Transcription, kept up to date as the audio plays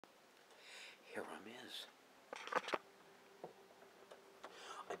here I is.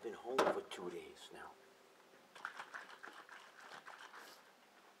 I've been home for 2 days now.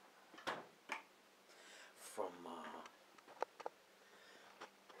 From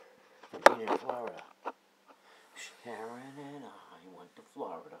being in Florida. Sharon and I went to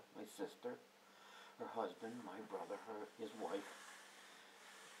Florida. My sister, her husband, my brother, his wife.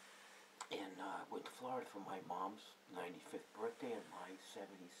 And went to Florida for my mom's 95th birthday and my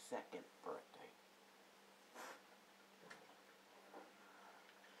 72nd birthday.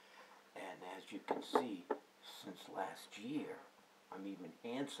 And as you can see, since last year, I'm even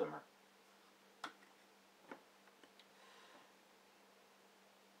handsomer.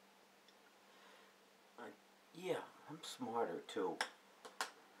 Yeah, I'm smarter too.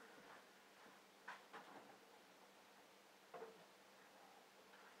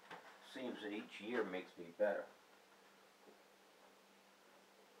 Seems that each year makes me better.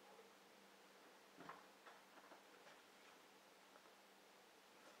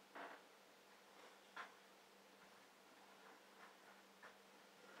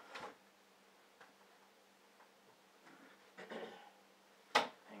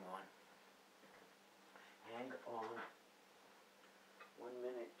 Hang on. Hang on. 1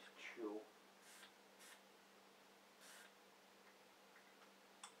 minute to chew.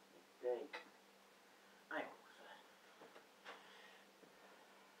 I think.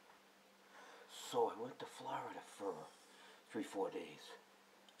 So I went to Florida for 3-4 days.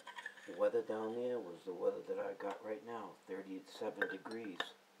 The weather down there was the weather that I got right now, 37 degrees.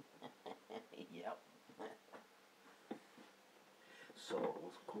 Yep. So it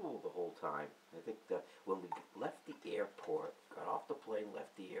was cool the whole time. I think that when we left the airport, got off the plane,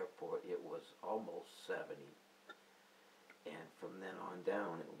 left the airport, it was almost 70. And from then on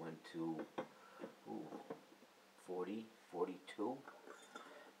down, it went to 40, 42.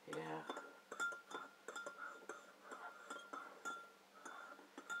 Yeah.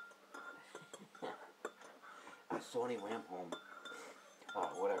 So anyway, I'm home.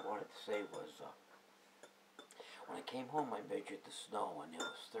 What I wanted to say was, when I came home, I measured the snow, and it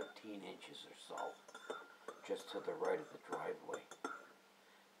was 13 inches or so, just to the right of the driveway,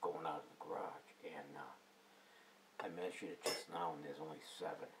 going out of the garage. And I measured it just now, and there's only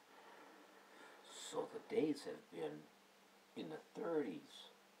 7. So the days have been in the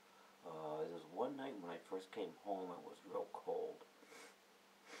 30s. There was one night when I first came home, it was real cold.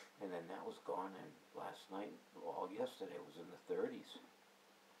 And then that was gone, and last night, all yesterday, was in the 30s.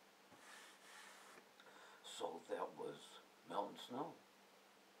 So that was melting snow.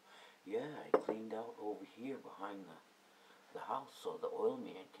 Yeah, I cleaned out over here behind the house so the oil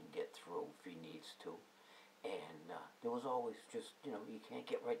man can get through if he needs to. And there was always just, you can't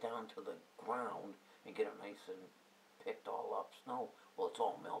get right down to the ground and get it nice and picked all up snow. Well, it's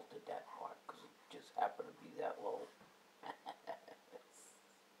all melted that part because it just happened to be that low.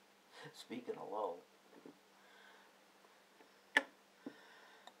 Speaking of low,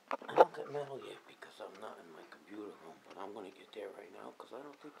 I don't get metal yet because I'm not in my computer room, but I'm going to get there right now because I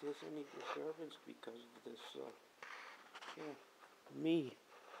don't think there's any disturbance because of this, me.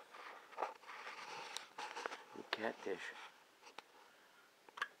 The cat dish.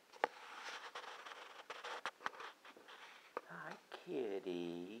 Hi,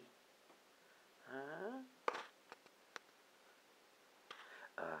 kitty. Huh?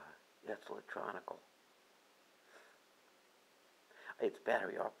 That's electronical. It's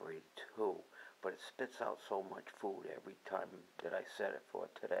battery operated too, but it spits out so much food every time that I set it for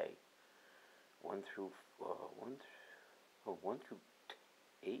today. 1 through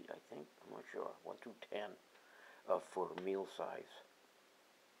 8, I think. I'm not sure. 1 through 10 for meal size.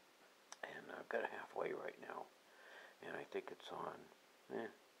 And I've got it halfway right now, and I think it's on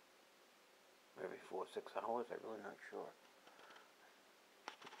every 4 or 6 hours. I'm really not sure.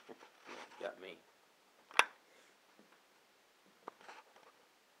 Got me.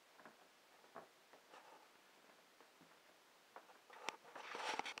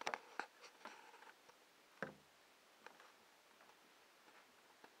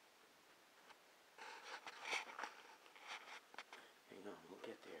 Hang on, we'll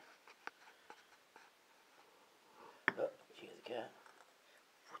get there. Oh, here's the cat.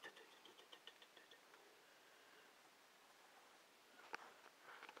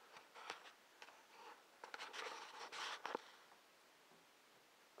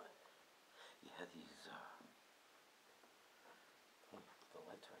 Yeah, these, the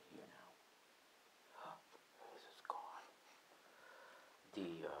light's right here now. This is gone.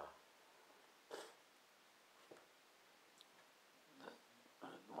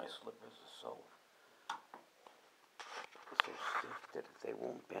 My slippers are so stiff that if they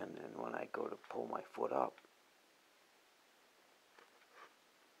won't bend, and when I go to pull my foot up,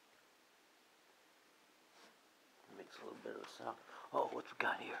 it makes a little bit of a sound. Oh, what's we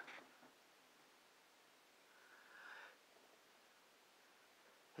got here?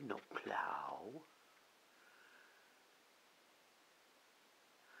 No plow.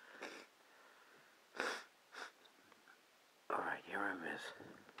 Alright, here I is.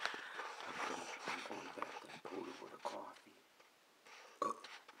 I'm going back to the pool with a coffee.